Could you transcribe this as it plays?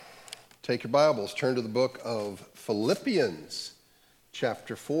Take your Bibles, turn to the book of Philippians,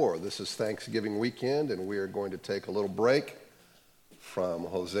 chapter 4. This is Thanksgiving weekend, and we are going to take a little break from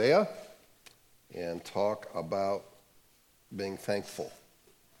Hosea and talk about being thankful.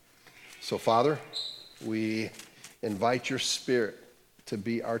 So, Father, we invite your Spirit to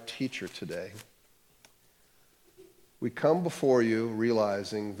be our teacher today. We come before you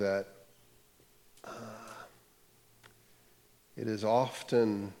realizing that it is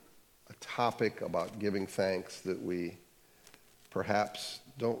often a topic about giving thanks that we perhaps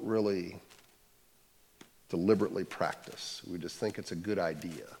don't really deliberately practice. We just think it's a good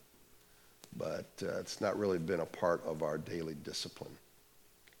idea, but it's not really been a part of our daily discipline.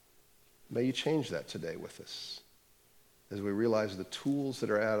 May you change that today with us as we realize the tools that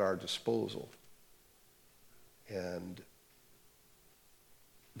are at our disposal and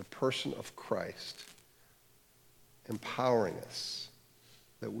the person of Christ empowering us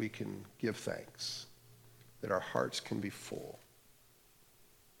that we can give thanks, that our hearts can be full.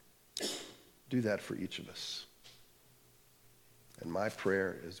 Do that for each of us. And my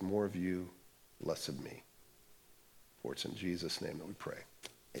prayer is more of you, less of me. For it's in Jesus' name that we pray.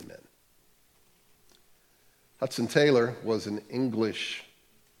 Amen. Hudson Taylor was an English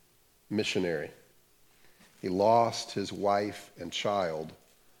missionary. He lost his wife and child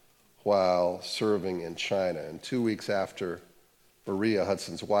while serving in China. And 2 weeks after Maria,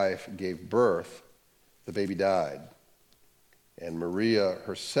 Hudson's wife, gave birth, the baby died. And Maria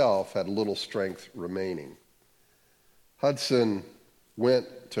herself had little strength remaining. Hudson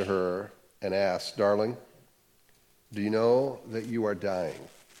went to her and asked, "Darling, do you know that you are dying?"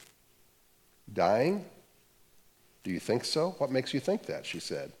 "Dying? Do you think so? What makes you think that?" she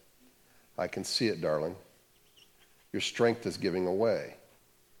said. "I can see it, darling. Your strength is giving away."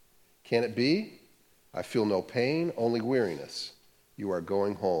 "Can it be? I feel no pain, only weariness. You are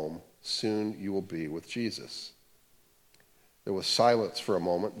going home. Soon you will be with Jesus." There was silence for a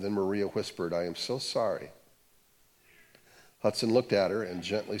moment. Then Maria whispered, "I am so sorry." Hudson looked at her and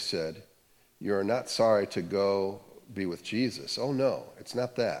gently said, "You are not sorry to go be with Jesus." "Oh, no, it's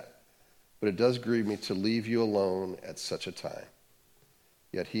not that. But it does grieve me to leave you alone at such a time.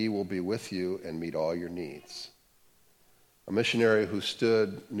 Yet he will be with you and meet all your needs." A missionary who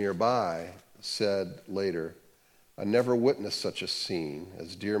stood nearby said later, "I never witnessed such a scene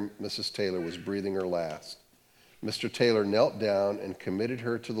as dear Mrs. Taylor was breathing her last. Mr. Taylor knelt down and committed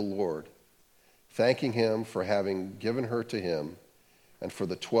her to the Lord, thanking him for having given her to him and for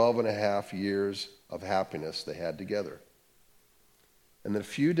the 12 and a half years of happiness they had together." And then a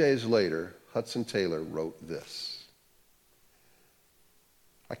few days later, Hudson Taylor wrote this: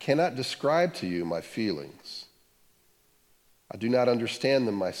 "I cannot describe to you my feelings. I do not understand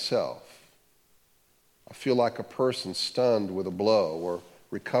them myself. I feel like a person stunned with a blow or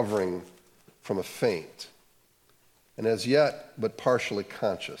recovering from a faint, and as yet but partially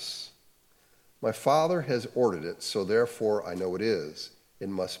conscious. My Father has ordered it, so therefore I know it is, it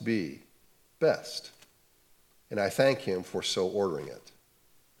must be, best, and I thank him for so ordering it.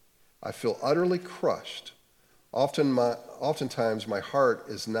 I feel utterly crushed. Oftentimes my heart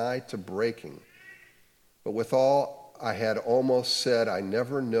is nigh to breaking, but withal I had almost said I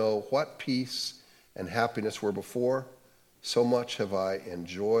never know what peace and happiness were before, so much have I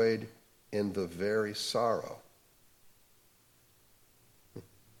enjoyed in the very sorrow."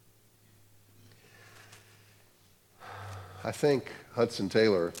 I think Hudson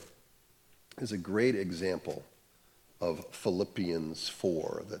Taylor is a great example of Philippians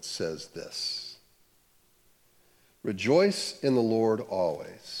 4 that says this: "Rejoice in the Lord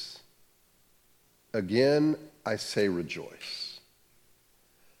always. Again, I say rejoice.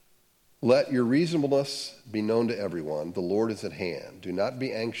 Let your reasonableness be known to everyone. The Lord is at hand. Do not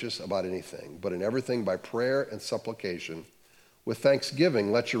be anxious about anything, but in everything by prayer and supplication, with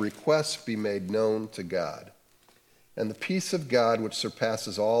thanksgiving, let your requests be made known to God. And the peace of God, which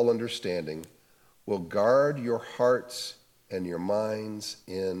surpasses all understanding, will guard your hearts and your minds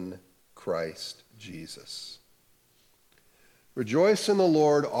in Christ Jesus." Rejoice in the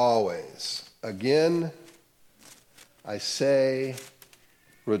Lord always. Again, I say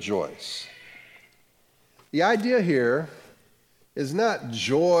rejoice. The idea here is not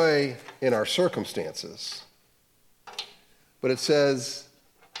joy in our circumstances, but it says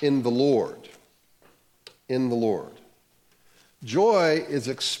in the Lord. In the Lord. Joy is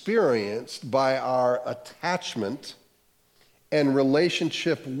experienced by our attachment and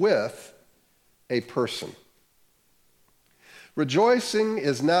relationship with a person. Rejoicing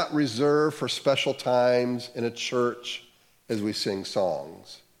is not reserved for special times in a church as we sing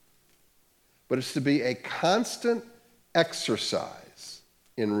songs, but it's to be a constant exercise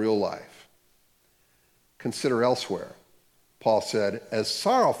in real life. Consider elsewhere. Paul said, as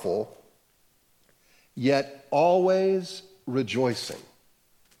sorrowful, yet always rejoicing.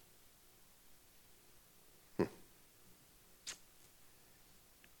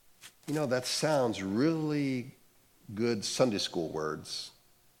 You know, that sounds really good Sunday school words,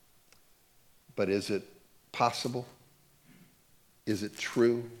 but is it possible? Is it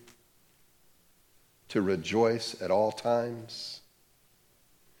true to rejoice at all times?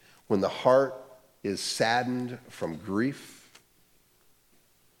 When the heart is saddened from grief,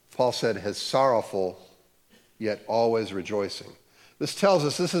 Paul said, as sorrowful, yet always rejoicing. This tells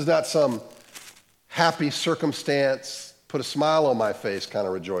us this is not some happy circumstance, put a smile on my face kind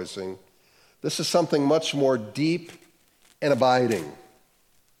of rejoicing. This is something much more deep and abiding.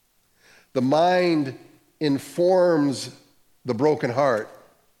 The mind informs the broken heart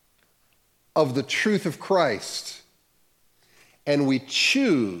of the truth of Christ, and we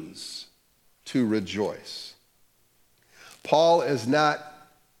choose to rejoice. Paul is not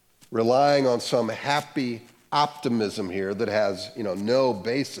relying on some happy optimism here that has, no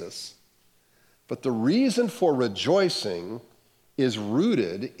basis. But the reason for rejoicing is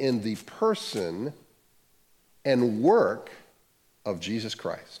rooted in the person and work of Jesus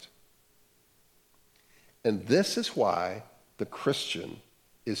Christ. And this is why the Christian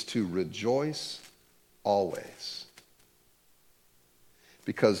is to rejoice always.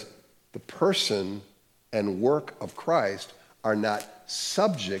 Because the person and work of Christ are not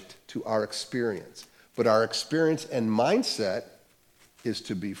subject to our experience, but our experience and mindset is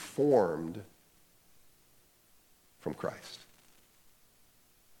to be formed from Christ.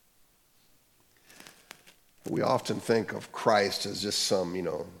 We often think of Christ as just some,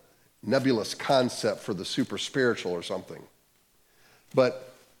 nebulous concept for the super spiritual or something.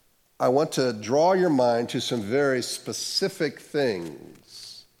 But I want to draw your mind to some very specific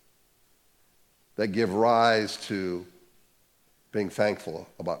things that give rise to being thankful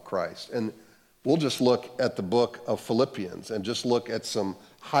about Christ. And we'll just look at the book of Philippians and just look at some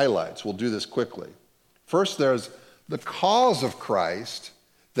highlights. We'll do this quickly. First, there's the cause of Christ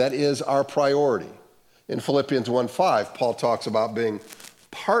that is our priority. In Philippians 1:5, Paul talks about being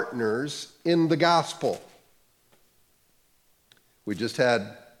partners in the gospel. We just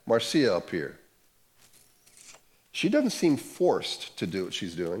had Marcia up here. She doesn't seem forced to do what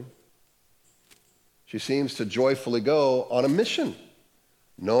she's doing. She seems to joyfully go on a mission,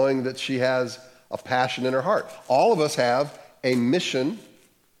 knowing that she has a passion in her heart. All of us have a mission,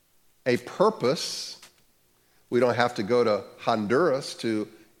 a purpose. We don't have to go to Honduras to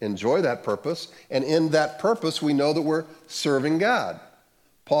enjoy that purpose. And in that purpose, we know that we're serving God.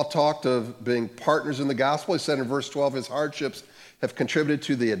 Paul talked of being partners in the gospel. He said in verse 12, his hardships have contributed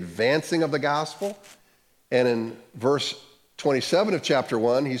to the advancing of the gospel. And in verse 27 of chapter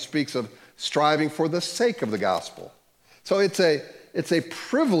 1, he speaks of striving for the sake of the gospel. So it's a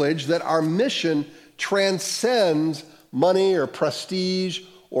privilege that our mission transcends money or prestige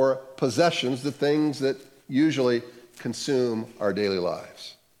or possessions, the things that usually consume our daily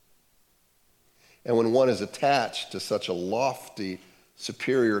lives. And when one is attached to such a lofty,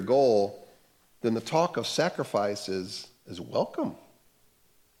 superior goal, then the talk of sacrifice is welcome.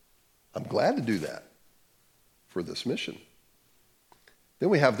 I'm glad to do that for this mission. Then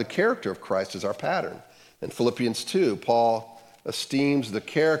we have the character of Christ as our pattern. In Philippians 2, Paul esteems the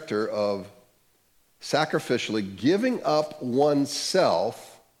character of sacrificially giving up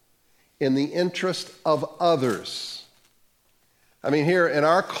oneself in the interest of others. I mean, here in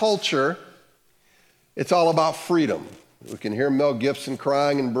our culture, it's all about freedom. We can hear Mel Gibson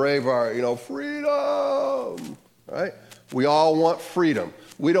crying in Braveheart, freedom, right? We all want freedom.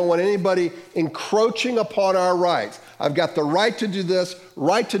 We don't want anybody encroaching upon our rights. I've got the right to do this,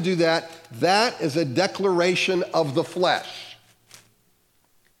 right to do that. That is a declaration of the flesh.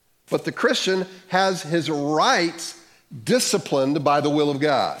 But the Christian has his rights disciplined by the will of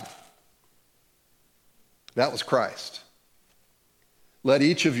God. That was Christ. Let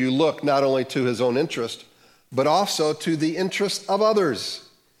each of you look not only to his own interest, but also to the interest of others.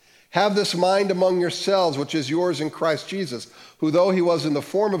 Have this mind among yourselves, which is yours in Christ Jesus, who though he was in the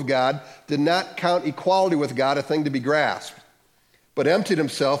form of God, did not count equality with God a thing to be grasped, but emptied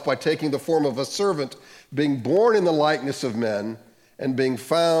himself by taking the form of a servant, being born in the likeness of men, and being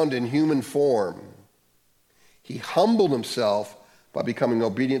found in human form. He humbled himself by becoming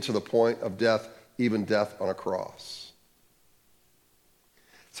obedient to the point of death, even death on a cross.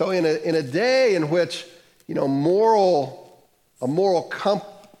 So in a day in which, a moral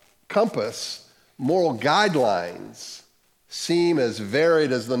compass, moral guidelines seem as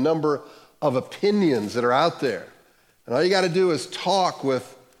varied as the number of opinions that are out there, And all you got to do is talk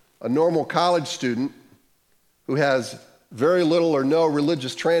with a normal college student who has very little or no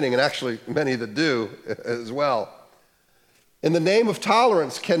religious training, and actually many that do as well. In the name of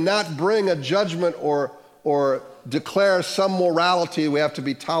tolerance, cannot bring a judgment or declare some morality. We have to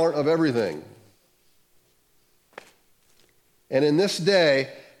be tolerant of everything. And in this day,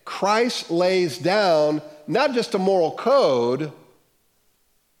 Christ lays down not just a moral code,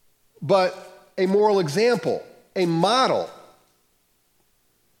 but a moral example, a model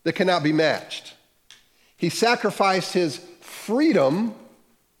that cannot be matched. He sacrificed his freedom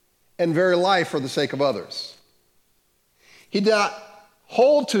and very life for the sake of others. He did not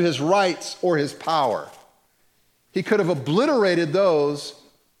hold to his rights or his power. He could have obliterated those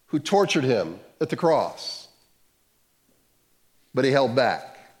who tortured him at the cross. But he held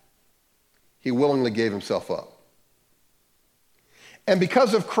back. He willingly gave himself up. And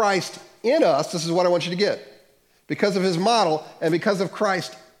because of Christ in us, this is what I want you to get. Because of his model and because of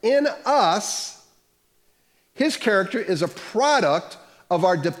Christ in us, his character is a product of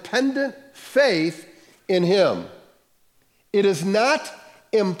our dependent faith in him. It is not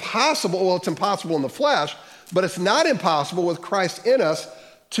impossible, well, it's impossible in the flesh, but it's not impossible with Christ in us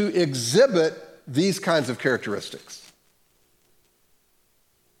to exhibit these kinds of characteristics.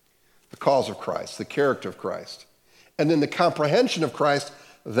 The cause of Christ, the character of Christ, and then the comprehension of Christ,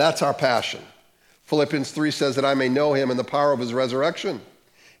 that's our passion. Philippians 3 says that I may know him in the power of his resurrection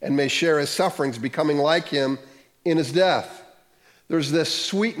and may share his sufferings, becoming like him in his death. There's this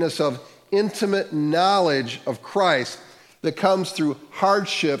sweetness of intimate knowledge of Christ that comes through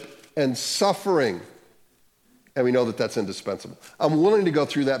hardship and suffering. And we know that that's indispensable. I'm willing to go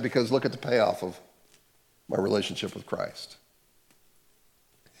through that because look at the payoff of my relationship with Christ.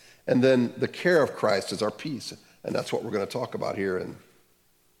 And then the care of Christ is our peace. And that's what we're going to talk about here in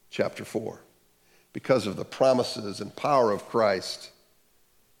chapter 4. Because of the promises and power of Christ,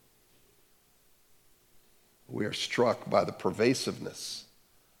 we are struck by the pervasiveness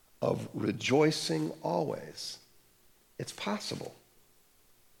of rejoicing always. It's possible.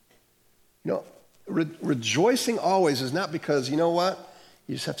 You know, rejoicing always is not because, you know what?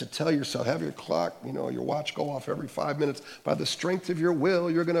 You just have to tell yourself, have your clock, your watch go off every 5 minutes. By the strength of your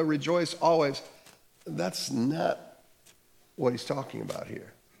will, you're going to rejoice always. That's not what he's talking about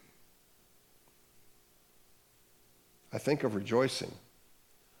here. I think of rejoicing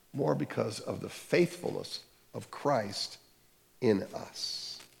more because of the faithfulness of Christ in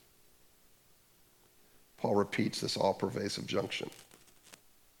us. Paul repeats this all-pervasive junction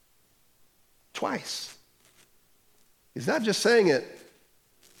twice. He's not just saying it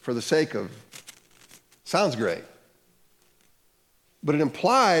for the sake of, sounds great, but it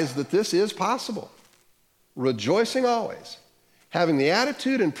implies that this is possible. Rejoicing always, having the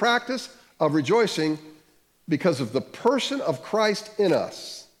attitude and practice of rejoicing because of the person of Christ in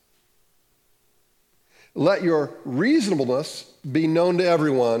us. Let your reasonableness be known to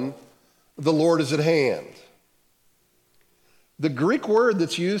everyone. The Lord is at hand. The Greek word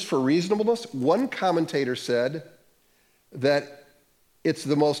that's used for reasonableness, one commentator said that it's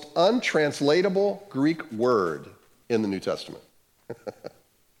the most untranslatable Greek word in the New Testament.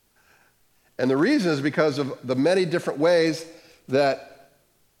 And the reason is because of the many different ways that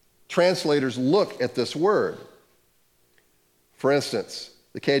translators look at this word. For instance,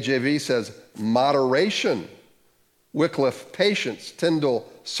 the KJV says moderation, Wycliffe patience, Tyndale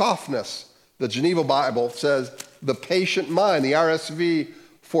softness. The Geneva Bible says the patient mind, the RSV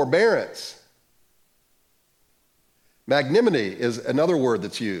forbearance. Magnanimity is another word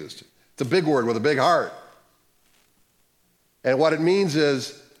that's used. It's a big word with a big heart. And what it means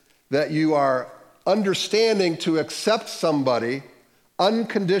is that you are understanding to accept somebody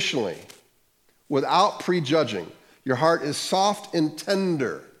unconditionally without prejudging. Your heart is soft and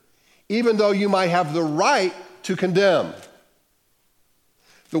tender, even though you might have the right to condemn.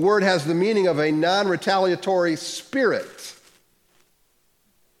 The word has the meaning of a non-retaliatory spirit.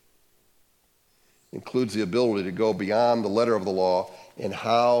 Includes the ability to go beyond the letter of the law in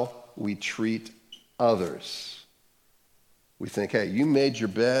how we treat others. We think, hey, you made your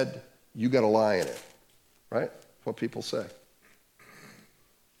bed, you got to lie in it, right? That's what people say.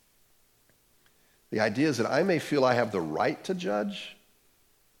 The idea is that I may feel I have the right to judge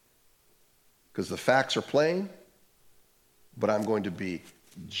because the facts are plain, but I'm going to be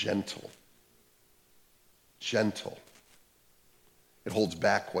gentle. Gentle. It holds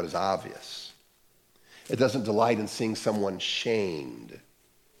back what is obvious. It doesn't delight in seeing someone shamed.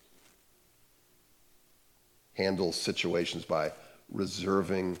 Handles situations by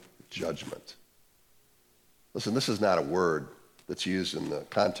reserving judgment. Listen, this is not a word that's used in the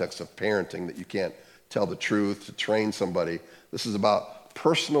context of parenting that you can't tell the truth, to train somebody. This is about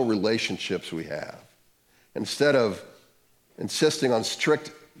personal relationships we have. Instead of insisting on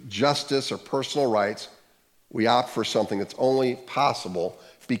strict justice or personal rights, we opt for something that's only possible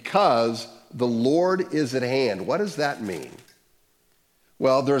because the Lord is at hand. What does that mean?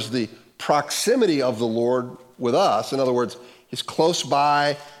 Well, there's the proximity of the Lord with us. In other words, he's close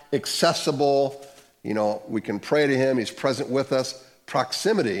by, accessible. We can pray to him. He's present with us.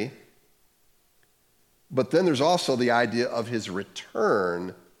 Proximity. But then there's also the idea of his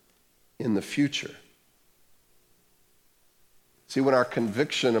return in the future. See, when our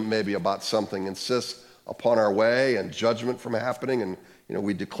conviction maybe about something insists upon our way and judgment from happening, and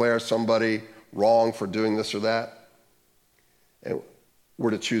we declare somebody wrong for doing this or that, and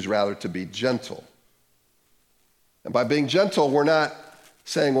we're to choose rather to be gentle. And by being gentle, we're not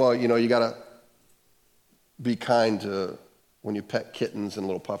saying, well, you got to be kind to when you pet kittens and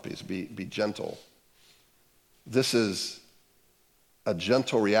little puppies. Be gentle. This is a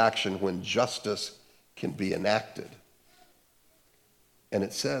gentle reaction when justice can be enacted. And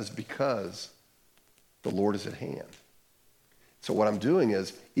it says, because the Lord is at hand. So what I'm doing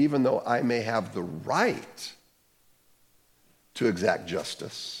is, even though I may have the right to exact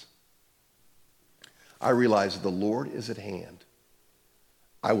justice, I realize the Lord is at hand.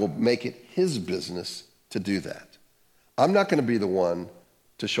 I will make it his business to do that. I'm not going to be the one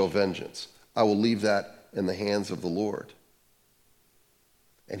to show vengeance. I will leave that in the hands of the Lord.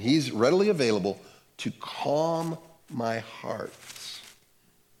 And he's readily available to calm my heart,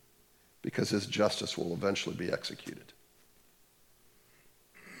 because his justice will eventually be executed.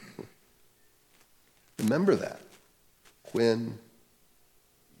 Remember that when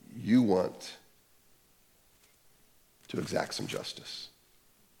you want to exact some justice.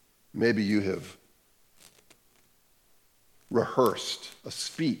 Maybe you have rehearsed a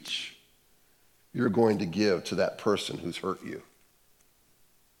speech you're going to give to that person who's hurt you.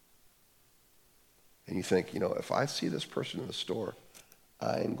 And you think, if I see this person in the store,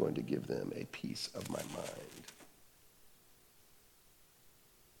 I am going to give them a piece of my mind.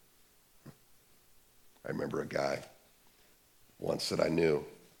 I remember a guy once that I knew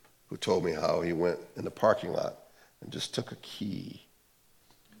who told me how he went in the parking lot and just took a key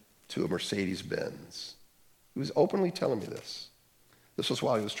to a Mercedes-Benz. He was openly telling me this. This was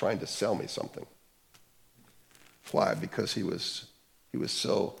while he was trying to sell me something. Why? Because he was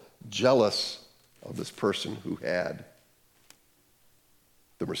so jealous of this person who had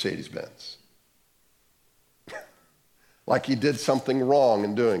the Mercedes-Benz. Like he did something wrong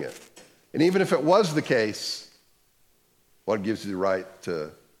in doing it. And even if it was the case, what gives you the right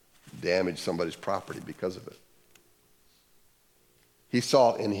to damage somebody's property because of it? He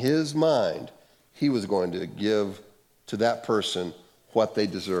saw in his mind he was going to give to that person what they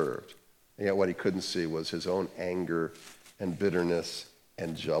deserved. And yet what he couldn't see was his own anger and bitterness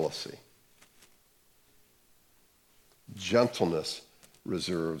and jealousy. Gentleness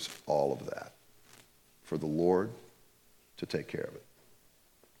reserves all of that for the Lord to take care of it.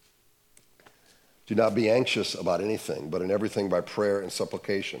 Do not be anxious about anything, but in everything by prayer and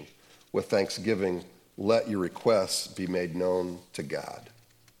supplication, with thanksgiving, let your requests be made known to God.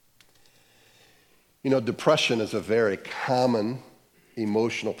 Depression is a very common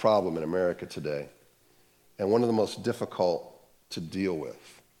emotional problem in America today, and one of the most difficult to deal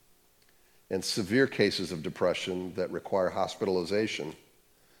with. And severe cases of depression that require hospitalization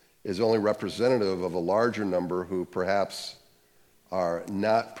is only representative of a larger number who perhaps are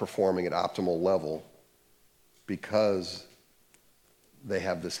not performing at optimal level because they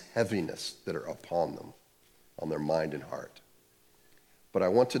have this heaviness that are upon them, on their mind and heart. But I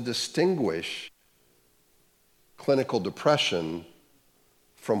want to distinguish clinical depression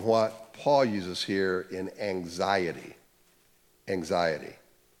from what Paul uses here in anxiety. Anxiety.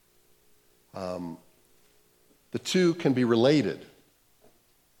 The two can be related.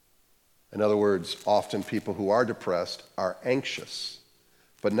 In other words, often people who are depressed are anxious,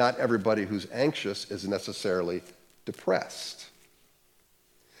 but not everybody who's anxious is necessarily depressed.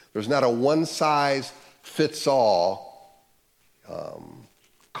 There's not a one-size-fits-all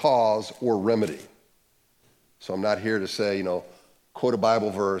cause or remedy. So I'm not here to say, quote a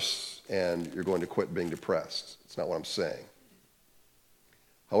Bible verse and you're going to quit being depressed. It's not what I'm saying.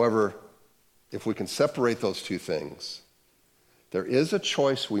 However, if we can separate those two things, there is a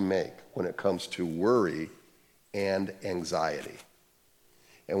choice we make when it comes to worry and anxiety.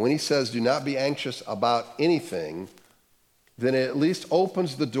 And when he says, do not be anxious about anything, then it at least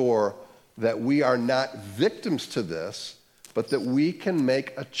opens the door that we are not victims to this, but that we can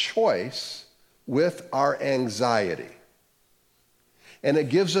make a choice with our anxiety. And it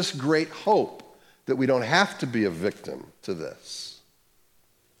gives us great hope that we don't have to be a victim to this.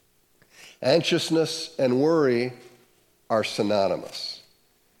 Anxiousness and worry are synonymous.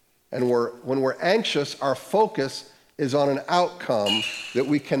 And when we're anxious, our focus is on an outcome that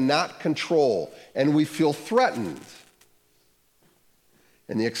we cannot control, and we feel threatened.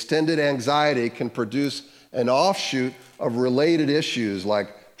 And the extended anxiety can produce an offshoot of related issues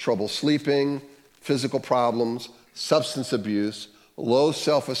like trouble sleeping, physical problems, substance abuse, low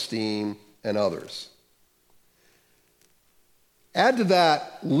self-esteem, and others. Add to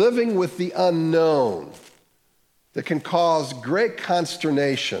that living with the unknown that can cause great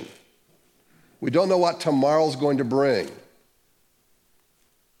consternation. We don't know what tomorrow's going to bring.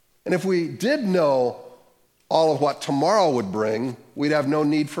 And if we did know all of what tomorrow would bring, we'd have no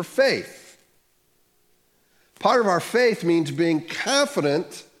need for faith. Part of our faith means being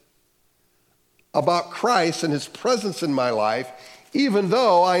confident about Christ and his presence in my life, even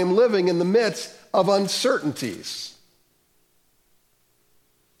though I am living in the midst of uncertainties.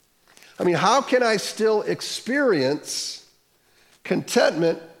 I mean, how can I still experience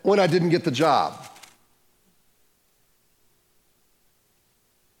contentment when I didn't get the job?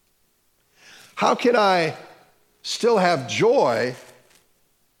 How can I still have joy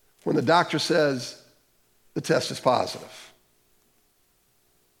when the doctor says the test is positive?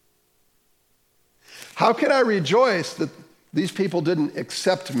 How can I rejoice that these people didn't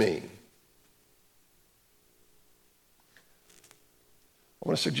accept me? I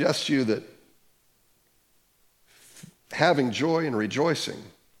want to suggest to you that having joy and rejoicing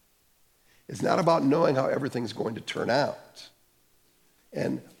is not about knowing how everything's going to turn out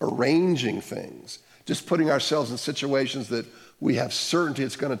and arranging things, just putting ourselves in situations that we have certainty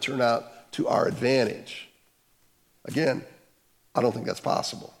it's going to turn out to our advantage. Again, I don't think that's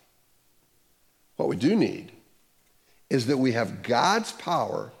possible. What we do need is that we have God's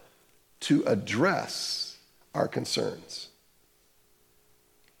power to address our concerns.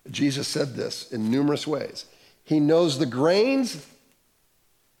 Jesus said this in numerous ways. He knows the grains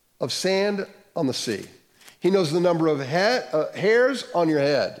of sand on the sea. He knows the number of hairs on your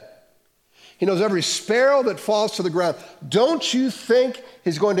head. He knows every sparrow that falls to the ground. Don't you think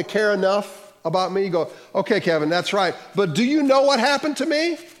he's going to care enough about me? You go, okay, Kevin, that's right. But do you know what happened to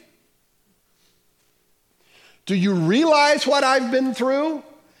me? Do you realize what I've been through?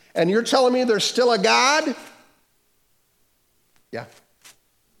 And you're telling me there's still a God? Yeah.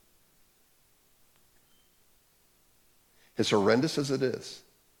 As horrendous as it is,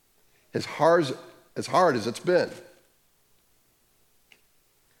 as hard as it's been,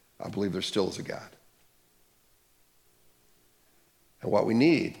 I believe there still is a God. And what we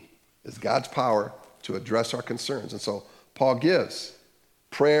need is God's power to address our concerns. And so Paul gives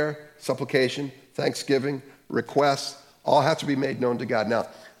prayer, supplication, thanksgiving, requests, all have to be made known to God. Now,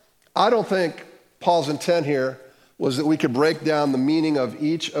 I don't think Paul's intent here was that we could break down the meaning of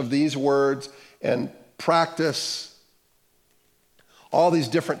each of these words and practice all these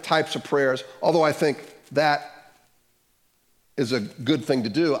different types of prayers, although I think that is a good thing to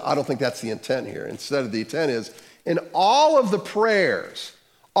do. I don't think that's the intent here. Instead, the intent is in all of the prayers,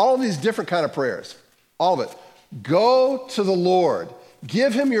 all of these different kind of prayers, all of it, go to the Lord.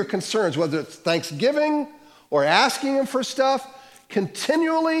 Give him your concerns, whether it's thanksgiving or asking him for stuff.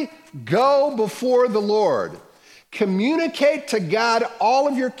 Continually go before the Lord. Communicate to God all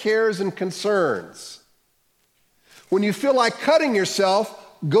of your cares and concerns. When you feel like cutting yourself,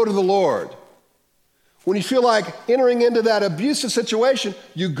 go to the Lord. When you feel like entering into that abusive situation,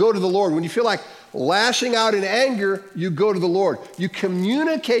 you go to the Lord. When you feel like lashing out in anger, you go to the Lord. You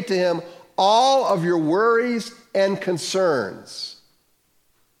communicate to him all of your worries and concerns.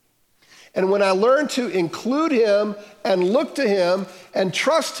 And when I learn to include him and look to him and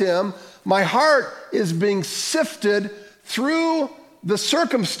trust him, my heart is being sifted through the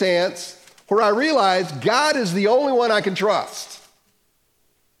circumstance where I realize God is the only one I can trust.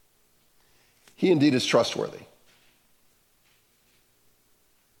 He indeed is trustworthy.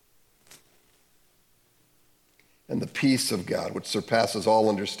 And the peace of God, which surpasses all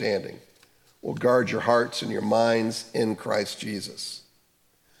understanding, will guard your hearts and your minds in Christ Jesus.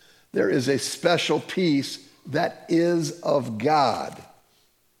 There is a special peace that is of God.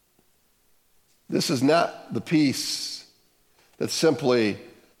 This is not the peace that simply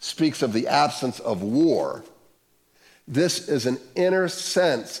speaks of the absence of war. This is an inner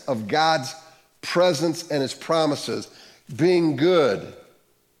sense of God's presence and his promises being good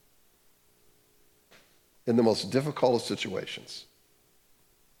in the most difficult of situations.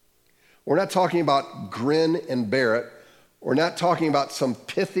 We're not talking about grin and bear it. We're not talking about some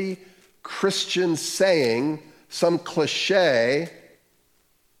pithy Christian saying, some cliche.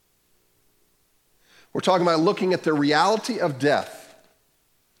 We're talking about looking at the reality of death,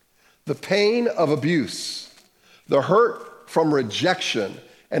 the pain of abuse, the hurt from rejection,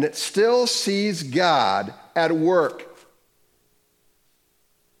 and it still sees God at work,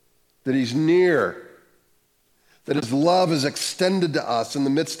 that he's near, that his love is extended to us in the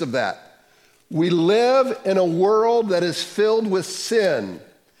midst of that. We live in a world that is filled with sin,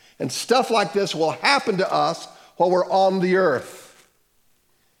 and stuff like this will happen to us while we're on the earth.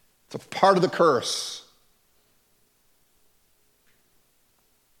 It's a part of the curse.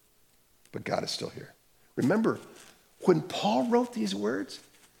 But God is still here. Remember, when Paul wrote these words,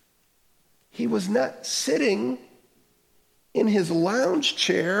 he was not sitting in his lounge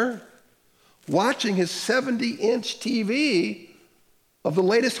chair watching his 70-inch TV of the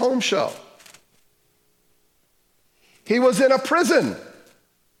latest home show. He was in a prison.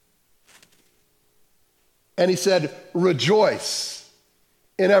 And he said, rejoice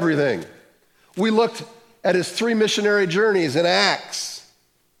in everything. We looked at his 3 missionary journeys in Acts.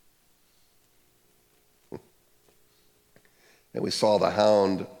 And we saw the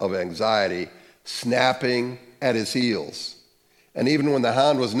hound of anxiety snapping at his heels. And even when the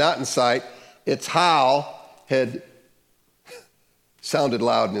hound was not in sight, its howl had sounded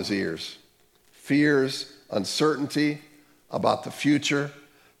loud in his ears. Fears, uncertainty about the future,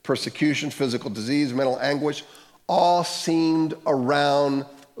 persecution, physical disease, mental anguish, all seemed around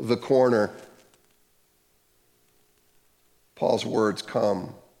the corner. Paul's words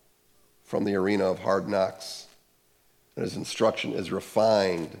come from the arena of hard knocks, and his instruction is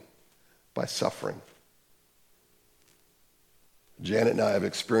refined by suffering. Janet and I have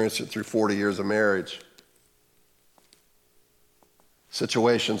experienced it through 40 years of marriage.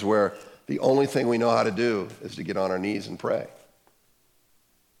 Situations where the only thing we know how to do is to get on our knees and pray.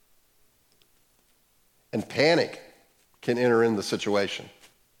 And panic can enter in the situation.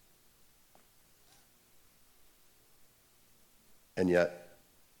 And yet,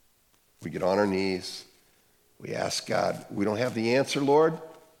 we get on our knees, we ask God, we don't have the answer, Lord.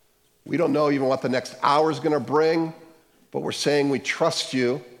 We don't know even what the next hour is going to bring, but we're saying we trust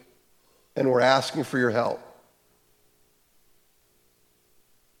you, and we're asking for your help.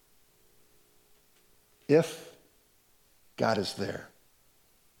 If God is there,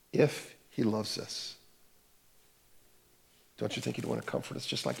 if he loves us, don't you think he'd want to comfort us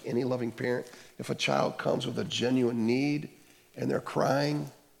just like any loving parent? If a child comes with a genuine need and they're crying,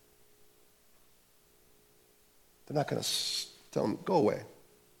 they're not going to tell them, go away,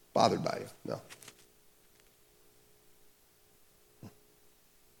 bothered by you. No.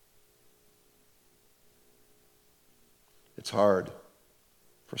 It's hard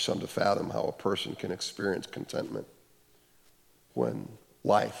for some to fathom how a person can experience contentment when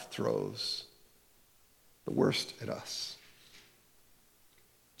life throws the worst at us.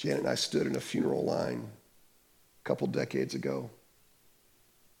 Janet and I stood in a funeral line a couple decades ago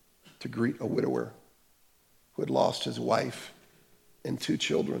to greet a widower who had lost his wife and 2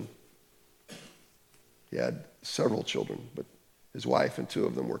 children. He had several children, but his wife and 2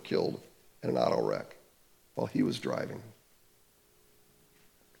 of them were killed in an auto wreck while he was driving.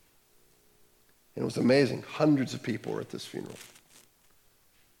 And it was amazing. Hundreds of people were at this funeral.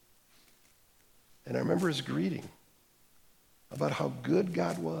 And I remember his greeting about how good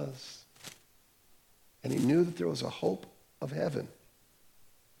God was. And he knew that there was a hope of heaven.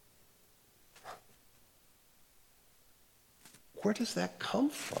 Where does that come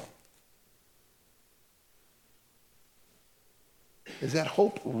from? Is that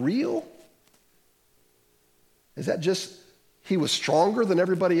hope real? Is that just he was stronger than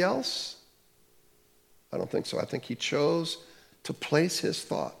everybody else? I don't think so. I think he chose to place his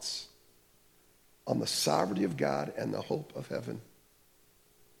thoughts on the sovereignty of God and the hope of heaven,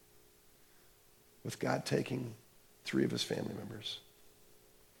 with God taking 3 of his family members.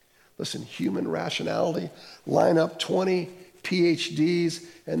 Listen, human rationality, line up 20 PhDs,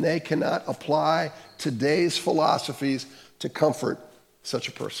 and they cannot apply today's philosophies to comfort such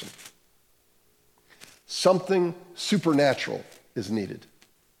a person. Something supernatural is needed.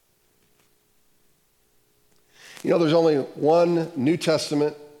 You know, there's only one New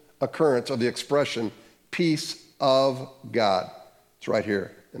Testament occurrence of the expression, peace of God. It's right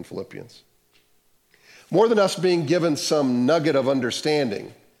here in Philippians. More than us being given some nugget of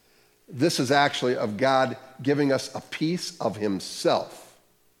understanding, this is actually of God giving us a piece of himself.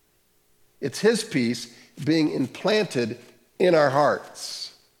 It's his peace being implanted in our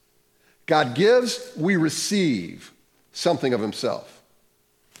hearts. God gives, we receive something of himself.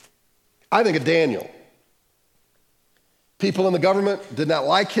 I think of Daniel. People in the government did not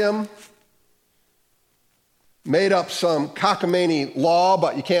like him, made up some cockamamie law,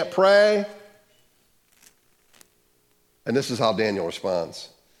 but you can't pray. And this is how Daniel responds.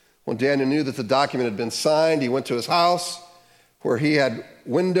 When Daniel knew that the document had been signed, he went to his house where he had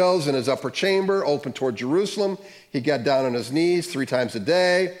windows in his upper chamber open toward Jerusalem. He got down on his knees 3 times a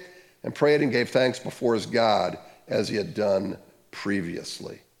day and prayed and gave thanks before his God as he had done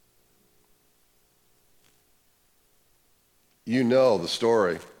previously. You know the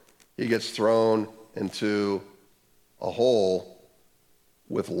story. He gets thrown into a hole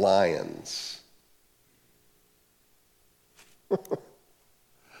with lions.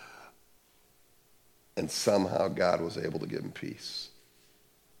 And somehow God was able to give him peace.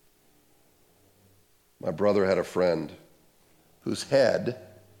 My brother had a friend whose head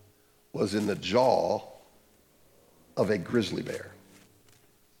was in the jaw of a grizzly bear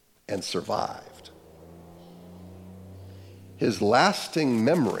and survived. His lasting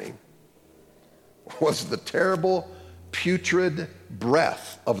memory was the terrible, putrid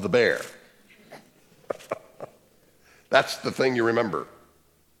breath of the bear. That's the thing you remember.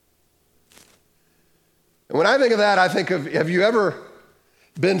 And when I think of that, I think of, have you ever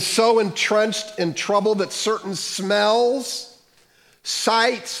been so entrenched in trouble that certain smells,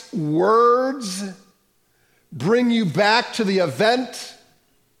 sights, words bring you back to the event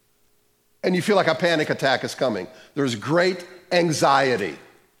and you feel like a panic attack is coming? There's great anxiety.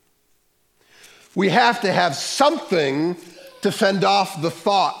 We have to have something to fend off the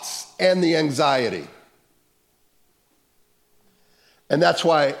thoughts and the anxiety. And that's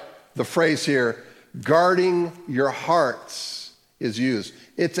why the phrase here, guarding your hearts, is used.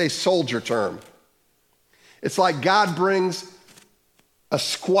 It's a soldier term. It's like God brings a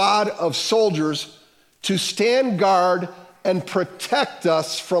squad of soldiers to stand guard and protect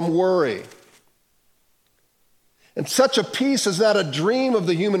us from worry. And such a peace is not a dream of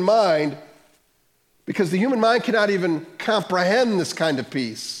the human mind, because the human mind cannot even comprehend this kind of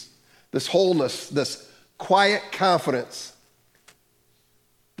peace, this wholeness, this quiet confidence.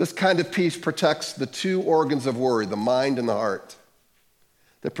 This kind of peace protects the 2 organs of worry, the mind and the heart,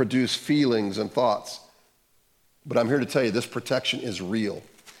 that produce feelings and thoughts. But I'm here to tell you, this protection is real.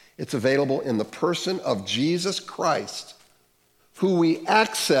 It's available in the person of Jesus Christ, who we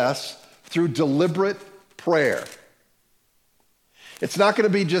access through deliberate prayer. It's not going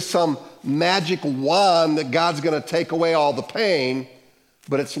to be just some magic wand that God's going to take away all the pain,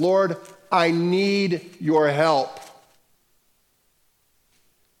 but it's, Lord, I need your help.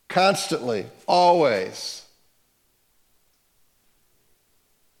 Constantly, always.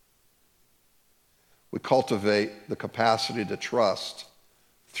 We cultivate the capacity to trust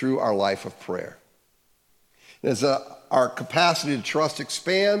through our life of prayer. And as our capacity to trust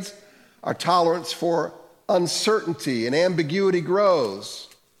expands, our tolerance for uncertainty and ambiguity grows.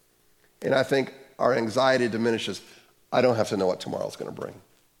 And I think our anxiety diminishes. I don't have to know what tomorrow's going to bring.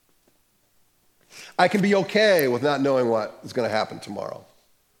 I can be okay with not knowing what is going to happen tomorrow,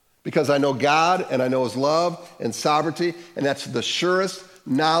 because I know God and I know his love and sovereignty, and that's the surest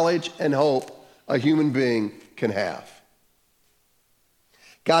knowledge and hope a human being can have.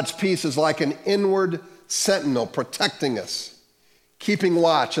 God's peace is like an inward sentinel protecting us, keeping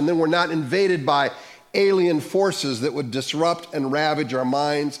watch, and then we're not invaded by alien forces that would disrupt and ravage our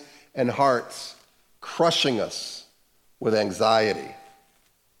minds and hearts, crushing us with anxiety.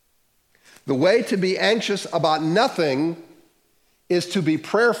 The way to be anxious about nothing is to be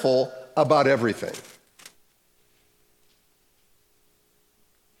prayerful about everything.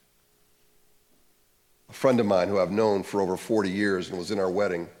 A friend of mine who I've known for over 40 years and was in our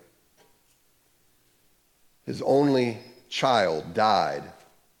wedding, his only child died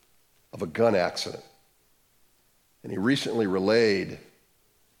of a gun accident. And he recently relayed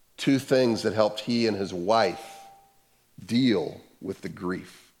 2 things that helped he and his wife deal with the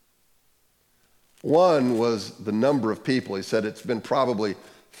grief. One was the number of people. He said it's been probably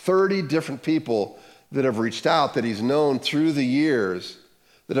 30 different people that have reached out that he's known through the years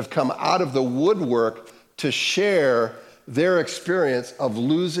that have come out of the woodwork to share their experience of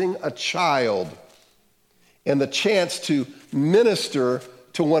losing a child and the chance to minister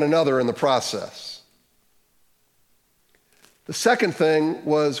to one another in the process. The second thing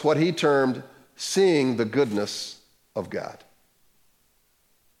was what he termed seeing the goodness of God.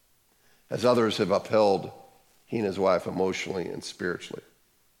 As others have upheld he and his wife emotionally and spiritually.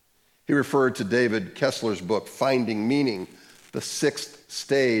 He referred to David Kessler's book, Finding Meaning, the 6th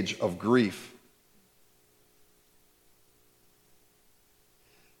stage of grief,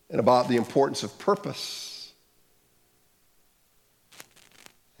 and about the importance of purpose.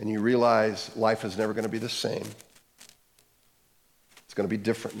 And you realize life is never going to be the same. It's going to be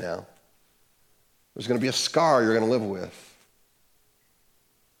different now. There's going to be a scar you're going to live with.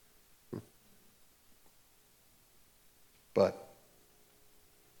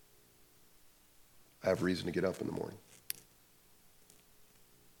 I have reason to get up in the morning.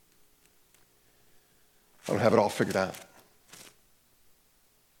 I don't have it all figured out.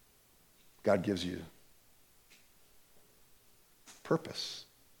 God gives you purpose,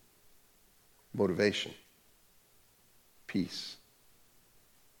 motivation, peace.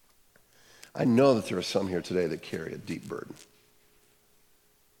 I know that there are some here today that carry a deep burden.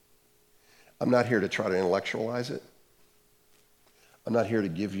 I'm not here to try to intellectualize it. I'm not here to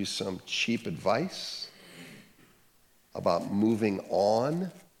give you some cheap advice about moving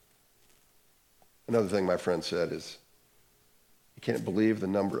on. Another thing my friend said is, you can't believe the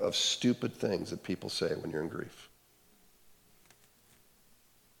number of stupid things that people say when you're in grief.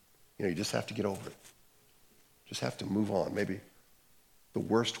 You just have to get over it. Just have to move on. Maybe the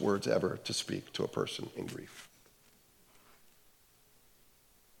worst words ever to speak to a person in grief.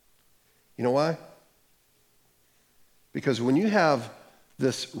 You know why? Because when you have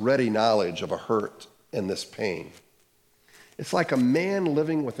this ready knowledge of a hurt and this pain, it's like a man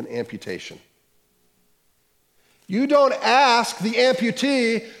living with an amputation. You don't ask the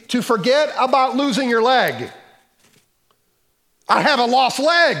amputee to forget about losing your leg. I have a lost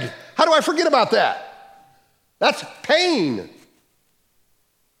leg. How do I forget about that? That's pain.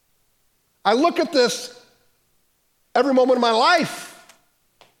 I look at this every moment of my life.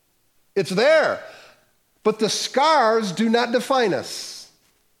 It's there. But the scars do not define us,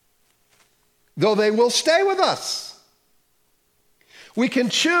 though they will stay with us. We can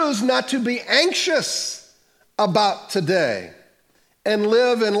choose not to be anxious about today and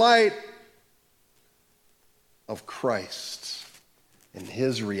live in light of Christ and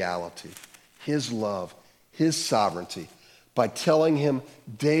his reality, his love, his sovereignty, by telling him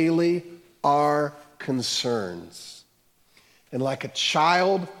daily our concerns. And like a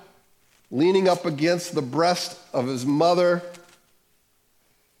child leaning up against the breast of his mother,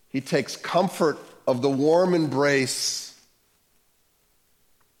 he takes comfort of the warm embrace.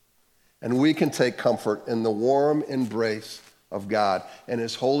 And we can take comfort in the warm embrace of God and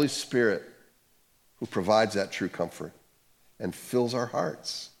his Holy Spirit, who provides that true comfort and fills our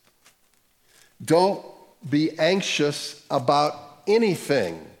hearts. Don't be anxious about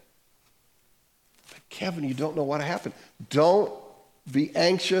anything. But Kevin, you don't know what happened. Don't be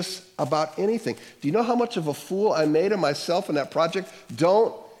anxious about anything. Do you know how much of a fool I made of myself in that project?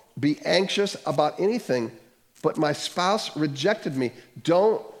 Don't be anxious about anything. But my spouse rejected me.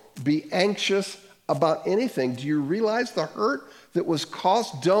 Don't be anxious about anything. Do you realize the hurt that was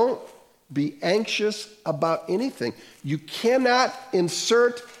caused? Don't be anxious about anything. You cannot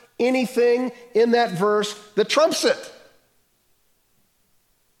insert anything in that verse that trumps it.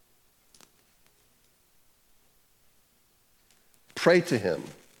 Pray to him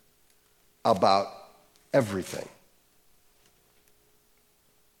about everything.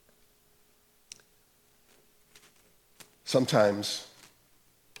 Sometimes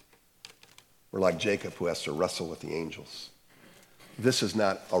we're like Jacob, who has to wrestle with the angels. This is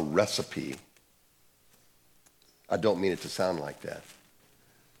not a recipe. I don't mean it to sound like that.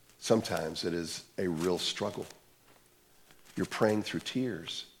 Sometimes it is a real struggle. You're praying through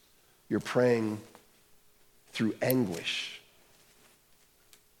tears. You're praying through anguish.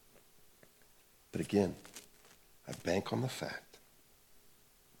 But again, I bank on the fact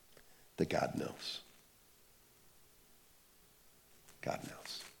that God knows. God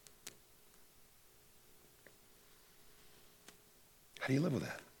knows. How do you live with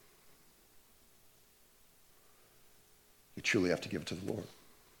that? You truly have to give it to the Lord.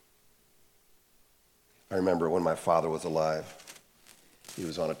 I remember when my father was alive, he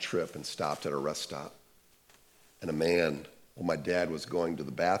was on a trip and stopped at a rest stop. And my dad was going to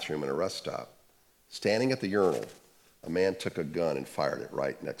the bathroom in a rest stop. Standing at the urinal, a man took a gun and fired it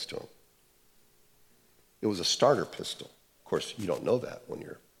right next to him. It was a starter pistol. Of course, you don't know that when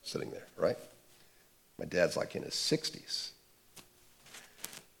you're sitting there, right? My dad's like in his 60s.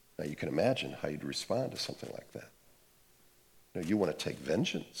 Now, you can imagine how you'd respond to something like that. You want to take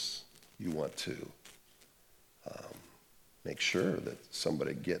vengeance. You want to make sure that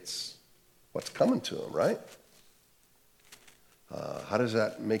somebody gets what's coming to them, right? How does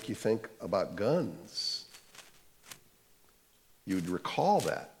that make you think about guns? You would recall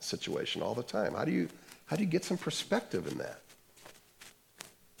that situation all the time. How do you get some perspective in that?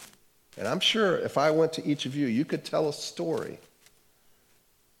 And I'm sure if I went to each of you, you could tell a story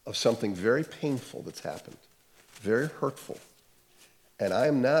of something very painful that's happened, very hurtful. And I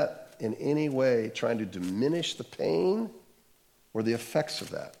am not in any way trying to diminish the pain or the effects of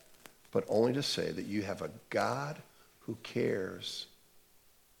that, but only to say that you have a God who cares,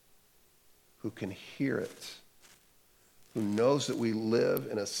 who can hear it, who knows that we live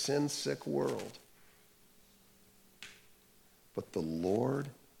in a sin-sick world, but the Lord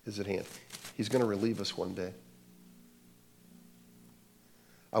is at hand. He's going to relieve us one day.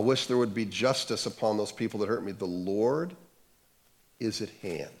 I wish there would be justice upon those people that hurt me. The Lord is at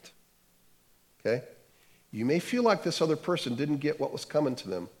hand. Okay? You may feel like this other person didn't get what was coming to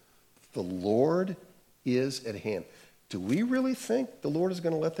them. The Lord is at hand. Do we really think the Lord is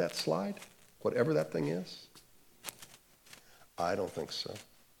going to let that slide? Whatever that thing is? I don't think so.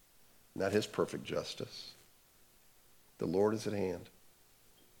 Not his perfect justice. The Lord is at hand.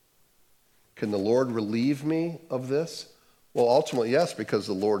 Can the Lord relieve me of this? Well, ultimately, yes, because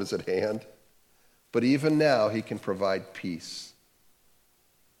the Lord is at hand. But even now, he can provide peace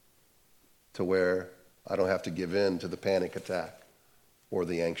to where I don't have to give in to the panic attack or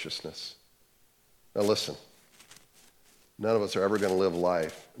the anxiousness. Now listen, none of us are ever going to live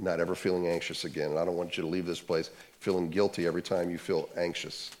life not ever feeling anxious again. And I don't want you to leave this place feeling guilty every time you feel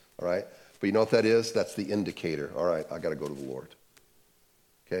anxious, all right? But you know what that is? That's the indicator. All right, I got to go to the Lord,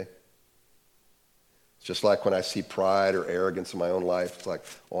 okay? It's just like when I see pride or arrogance in my own life. It's like,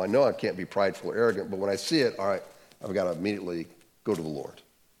 oh, I know I can't be prideful or arrogant, but when I see it, all right, I've got to immediately go to the Lord.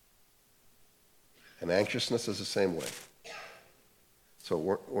 And anxiousness is the same way. So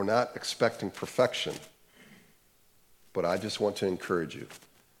we're not expecting perfection, but I just want to encourage you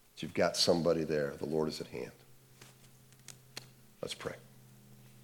that you've got somebody there. The Lord is at hand. Let's pray.